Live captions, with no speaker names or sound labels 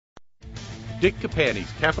Dick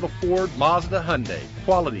Campagni's Capital Ford Mazda Hyundai.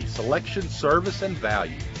 Quality, selection, service, and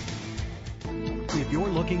value. If you're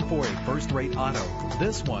looking for a first-rate auto,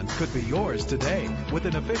 this one could be yours today. With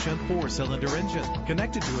an efficient 4-cylinder engine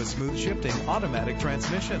connected to a smooth shifting automatic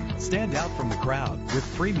transmission. Stand out from the crowd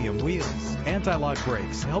with premium wheels. Anti-lock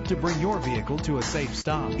brakes help to bring your vehicle to a safe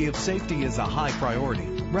stop. If safety is a high priority,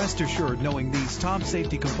 rest assured knowing these top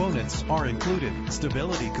safety components are included.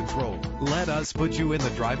 Stability control. Let us put you in the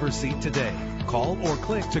driver's seat today. Call or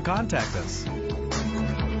click to contact us.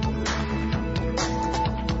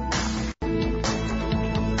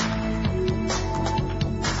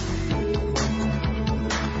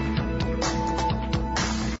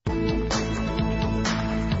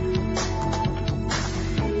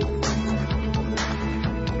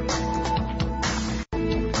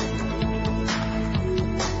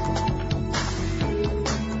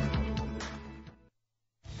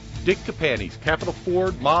 Dick Campagni's Capital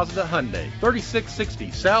Ford Mazda Hyundai,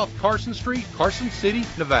 3660 South Carson Street, Carson City,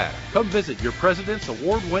 Nevada. Come visit your President's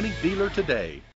award-winning dealer today.